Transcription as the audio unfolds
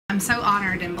I'm so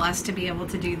honored and blessed to be able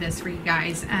to do this for you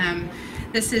guys.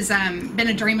 This has been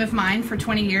a dream of mine for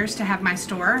 20 years to have my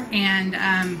store, and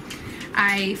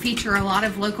I feature a lot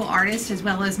of local artists as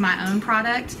well as my own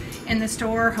product in the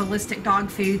store, holistic dog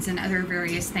foods and other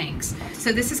various things.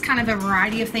 So this is kind of a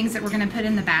variety of things that we're going to put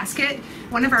in the basket.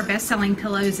 One of our best-selling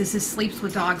pillows is this Sleeps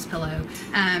with Dogs pillow.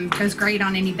 Goes great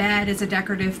on any bed as a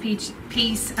decorative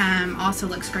piece. Also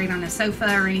looks great on a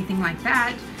sofa or anything like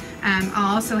that.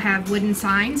 I also have wooden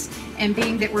signs, and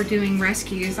being that we're doing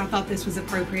rescues, I thought this was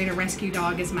appropriate. A rescue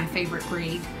dog is my favorite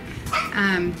breed.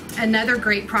 Another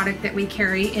great product that we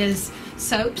carry is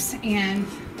soaps, and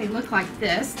they look like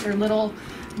this. They're little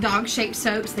dog-shaped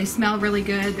soaps. They smell really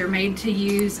good. They're made to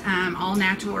use all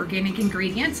natural organic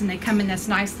ingredients, and they come in this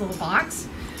nice little box.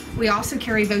 We also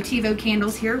carry Votivo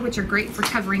candles here, which are great for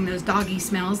covering those doggy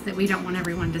smells that we don't want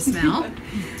everyone to smell.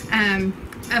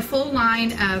 A full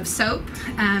line of soap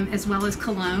as well as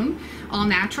cologne, all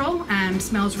natural,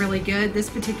 smells really good. This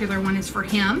particular one is for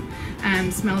him,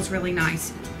 smells really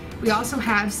nice. We also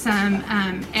have some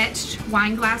etched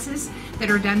wine glasses that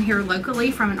are done here locally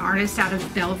from an artist out of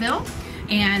Belleville,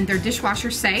 and they're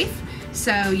dishwasher safe,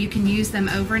 so you can use them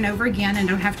over and over again and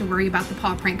don't have to worry about the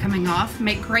paw print coming off.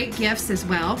 Make great gifts as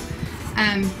well.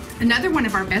 Another one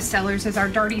of our best sellers is our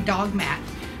Dirty Dog Mat.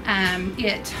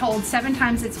 It holds 7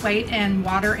 times its weight in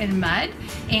water and mud,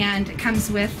 and it comes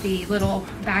with the little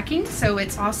backing, so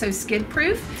it's also skid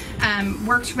proof.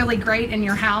 Works really great in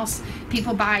your house.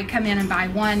 People come in and buy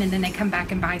one, and then they come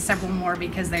back and buy several more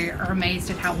because they are amazed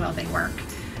at how well they work.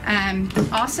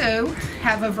 Also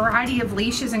have a variety of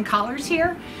leashes and collars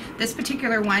here. This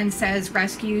particular one says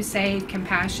rescue, save,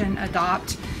 compassion,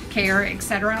 adopt, care,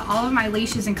 etc. All of my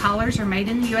leashes and collars are made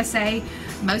in the USA.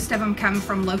 Most of them come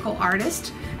from local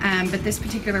artists, but this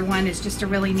particular one is just a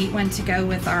really neat one to go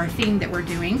with our theme that we're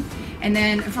doing. And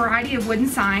then a variety of wooden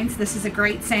signs. This is a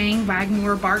great saying, wag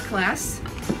more, bark less.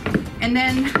 And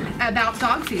then about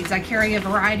dog foods, I carry a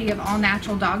variety of all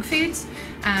natural dog foods.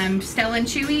 Stella and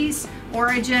Chewy's,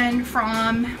 Origin,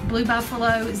 From, Blue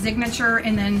Buffalo, Signature,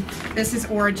 and then this is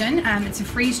Origin. It's a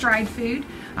freeze-dried food.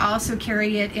 I also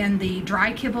carry it in the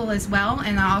dry kibble as well,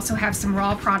 and I also have some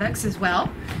raw products as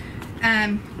well.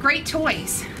 Great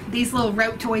toys. These little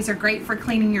rope toys are great for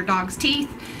cleaning your dog's teeth.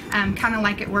 Kind of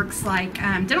like it works like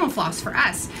dental floss for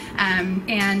us.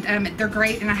 They're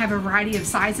great, and I have a variety of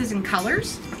sizes and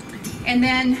colors. And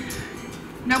then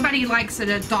nobody likes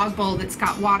a dog bowl that's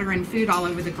got water and food all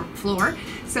over the floor.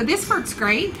 So this works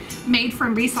great. Made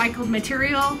from recycled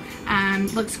material.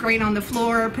 Looks great on the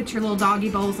floor. Put your little doggy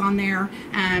bowls on there,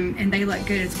 and they look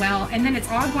good as well. And then it's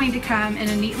all going to come in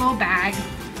a neat little bag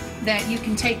that you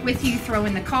can take with you, throw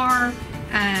in the car,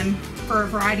 for a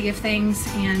variety of things.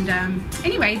 And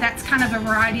anyway, that's kind of a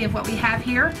variety of what we have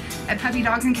here at Puppy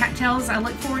Dogs and Cattails. I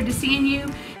look forward to seeing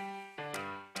you